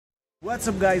What's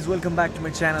up guys, welcome back to my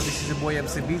channel. This is your boy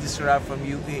MCB. This is from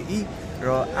UAE.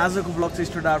 As a vlog is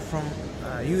start from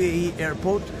UAE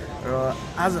airport.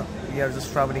 As we are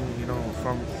just traveling,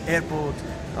 from airport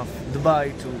of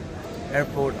Dubai to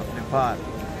airport of Nepal,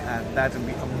 and that will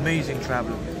be amazing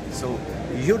travel. So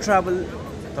you travel,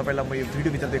 and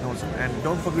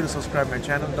don't forget to subscribe my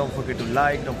channel. Don't forget to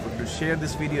like. Don't forget to share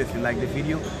this video if you like the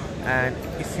video. And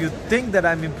if you think that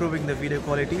I'm improving the video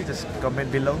quality, just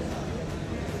comment below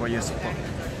for your support.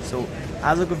 So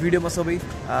as a video from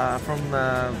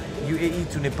UAE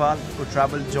to Nepal to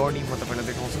travel journey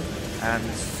and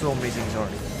so amazing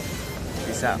journey.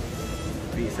 Peace out.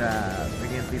 Peace out.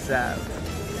 Again, peace out.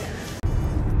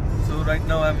 So right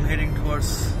now I'm heading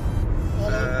towards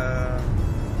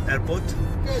airport,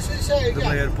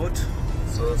 Dubai airport.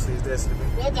 So she's there sleeping.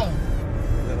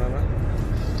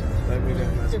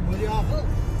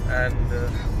 And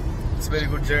it's a very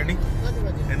good journey.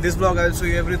 In this vlog I'll show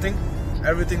you everything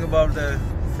about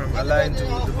from Align to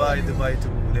Dubai to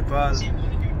Nepal.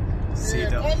 See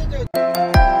it out.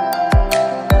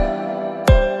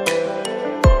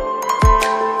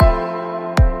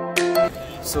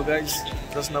 So guys,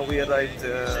 just now we arrived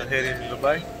here in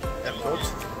Dubai airport,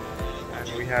 and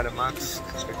we had a mask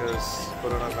because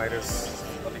coronavirus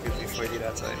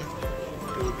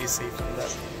to be safe from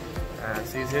that. And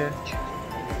she's here.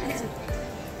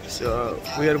 So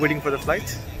we are waiting for the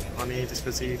flight. On a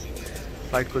specific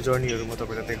flight ko journey haru ma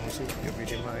tapailai dekhauchu यो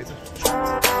भिडियोमा है त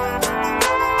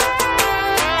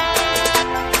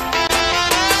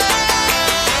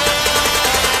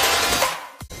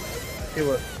के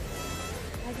भयो I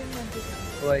don't want to.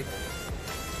 Why?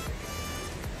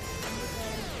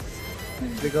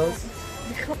 Because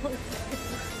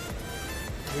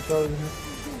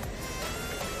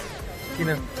किन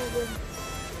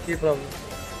के problem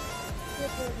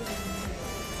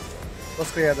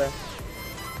कसको याद आयो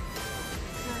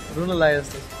रुन लाग्यो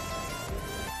जस्तो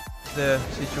The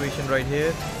situation right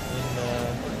here in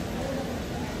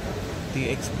the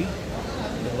XB,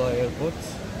 the Dubai airport.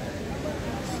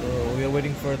 So we are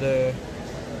waiting for the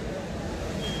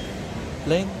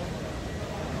plane.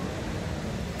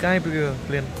 कहाँ आइपुग्यो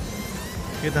प्लेन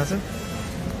के थाहा छ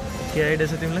के आइडिया छ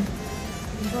तिमीलाई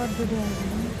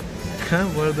कहाँ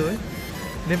बर्दो है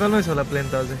नेपालमै छ होला प्लेन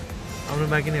त अझै आउनु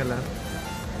बाँकी नै होला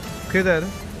के त हेर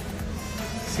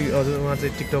हजुर उहाँ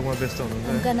चाहिँ टिकटकमा व्यस्त हुनुहुन्छ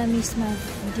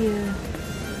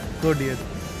को डियर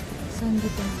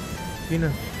किन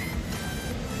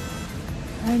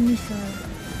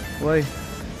वाइ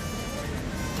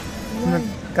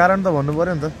कारण त भन्नु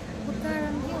पर्यो नि त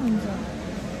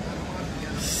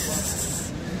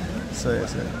सही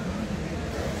सही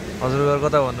हजुर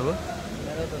कता भन्नुभयो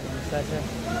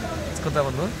कता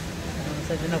भन्नुभयो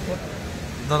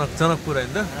जनकपुर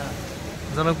होइन त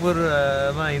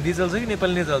जनकपुरमा हिन्दी चल्छ कि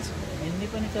नेपाली नै चल्छ हिन्दी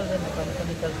पनि चल्छ नेपाली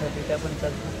पनि चल्छ दुईटा पनि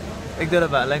चल्छ एक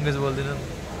दुईवटा ल्याङ्ग्वेज बोल्दिनन्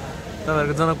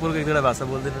तपाईँहरूको जनकपुरको एक दुईवटा भाषा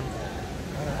बोल्दिनन्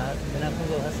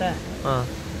जनकपुरको भाषा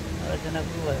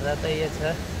जनकपुरको भाषा त यो छ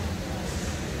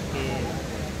कि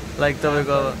लाइक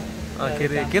तपाईँको अब के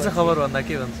अरे के छ खबर भन्दा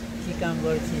के भन्छ के काम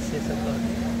गर्छि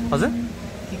हजुर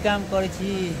के काम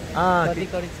गर्छि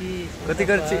कति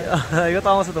गर्छि यो त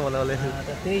आउँछ त मलाई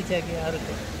त्यही छ कि अरू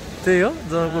त्यही हो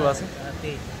जनकपुर भाषा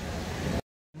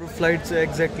हाम्रो फ्लाइट चाहिँ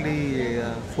एक्ज्याक्टली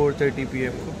 4:30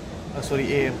 PM को सरी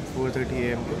AM 4:30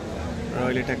 AM को र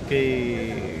अहिले ट्याक्कै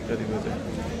कति बज्यो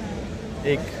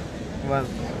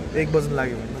 1 बज्न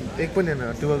लाग्यो भने 1 पनि होइन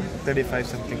 12:35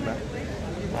 समथिङ बा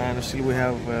and still we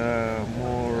have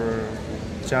more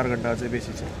 4 घण्टा चाहिँ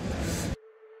बेसी छ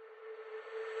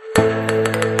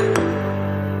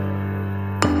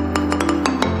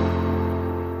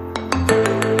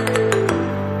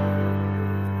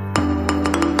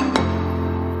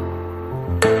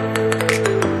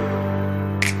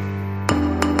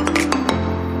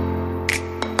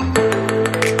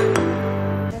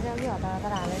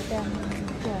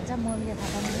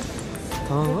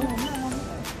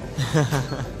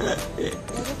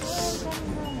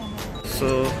So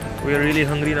we are really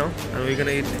hungry now, and we're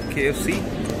gonna eat KFC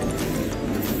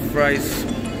fries,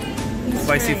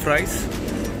 spicy fries,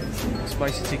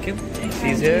 spicy chicken.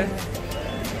 She's here,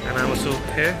 and I'm also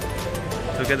here.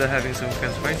 Together having some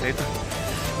French fries.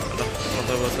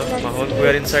 We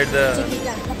are inside the.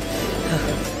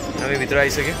 हामी भित्र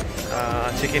आइसक्यो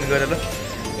chicken गरेर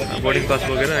boarding pass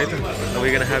बोकेर है त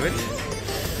we're gonna have it.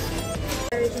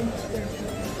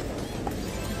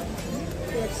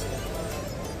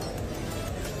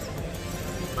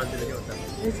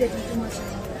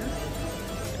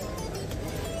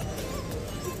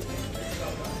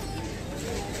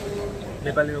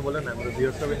 Nepali में बोला ना, हाम्रो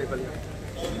भ्युअर्स सबै नेपाली हो।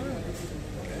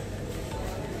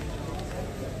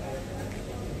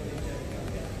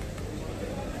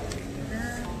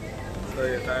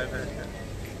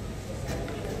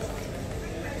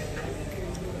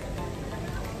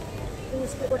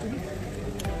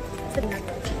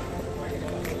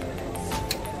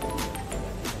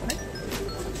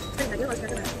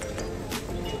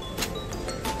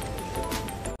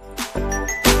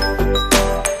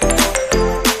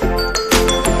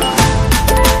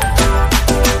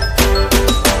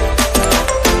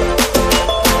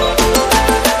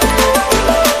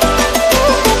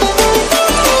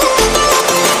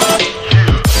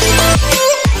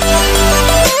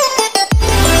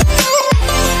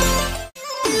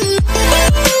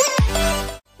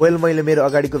 वेल मैले मेरो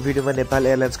अगाडिको भिडियोमा नेपाल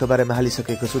एयरलाइन्सको बारेमा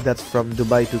हालिसकेको छु that's from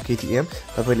Dubai to KTM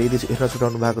तपाईले यदि हेर्न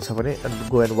छुटाउनु भएको छ भने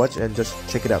go and watch and just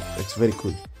check it out it's very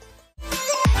Kul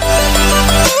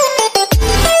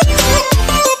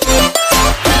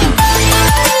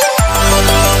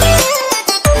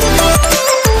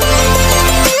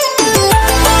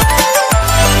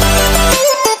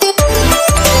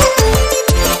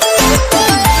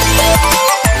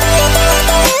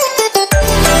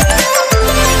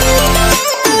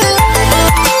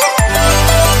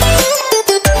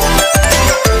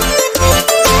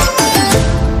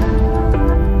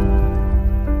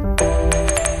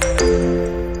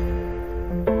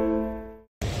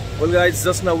Well guys,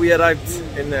 just now we arrived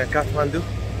in Kathmandu.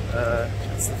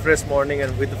 It's the fresh morning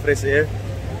and with the fresh air.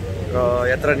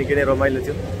 Yatra nikai nai ramailo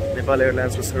थियो. Nepal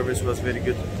Airlines service was very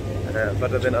good,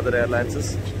 better than other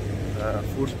airlines.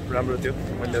 Food राम्रो थियो.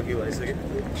 मैले अघि भनिसके.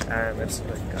 And it's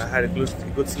like I had a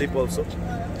good sleep also.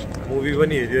 Movie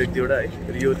पनि हेर्यो एक दुईवटा है,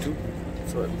 Rio 2.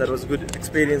 So that was a good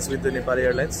experience with the Nepal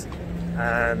Airlines,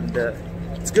 and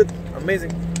it's good,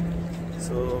 amazing.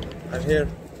 So I'm here.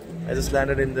 I just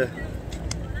landed in the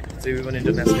Everyone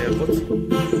International Airport.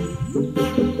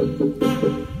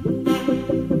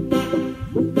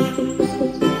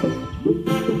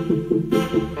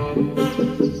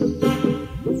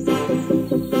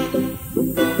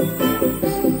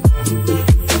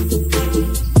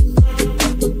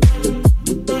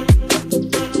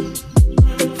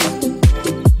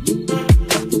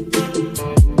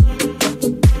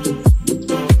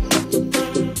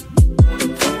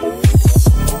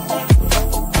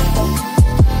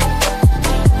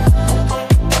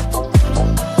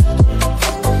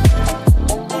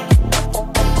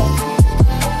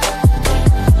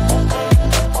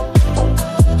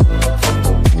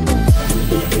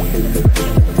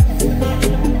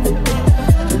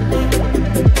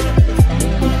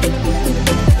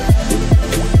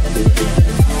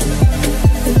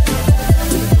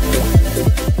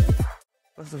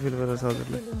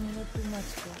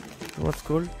 Too much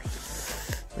cold.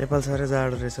 Nepal साह्रै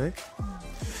जाडो रहेछ है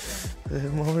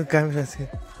म पनि क्यामेरा थियो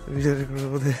भिडियो रेकर्ड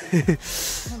गर्दै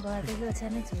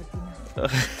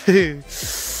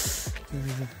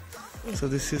So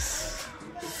this is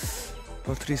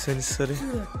Patri Sanisare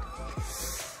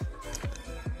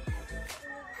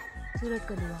Surat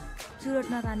को दुआ सुरत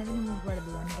मा खाने पनि मुखबाट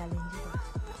दुआ निकालिन्छ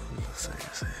सही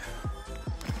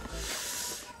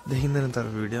देखिँदैन तर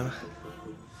भिडियोमा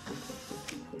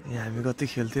यहाँ हामी कति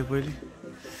खेल्थ्यौं पहिले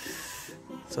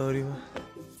चौरीमा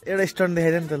एउटा स्टन्ट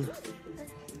देखाइदे नि त ल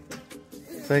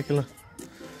साइकल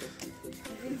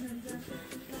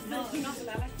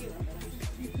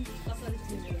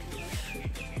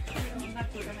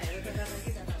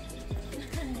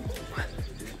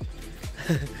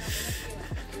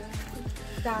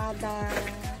दादा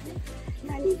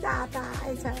नानी दादा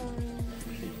आइछ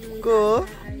को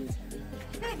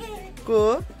नानी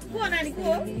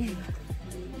को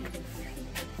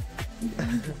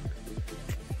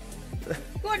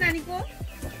को नानी को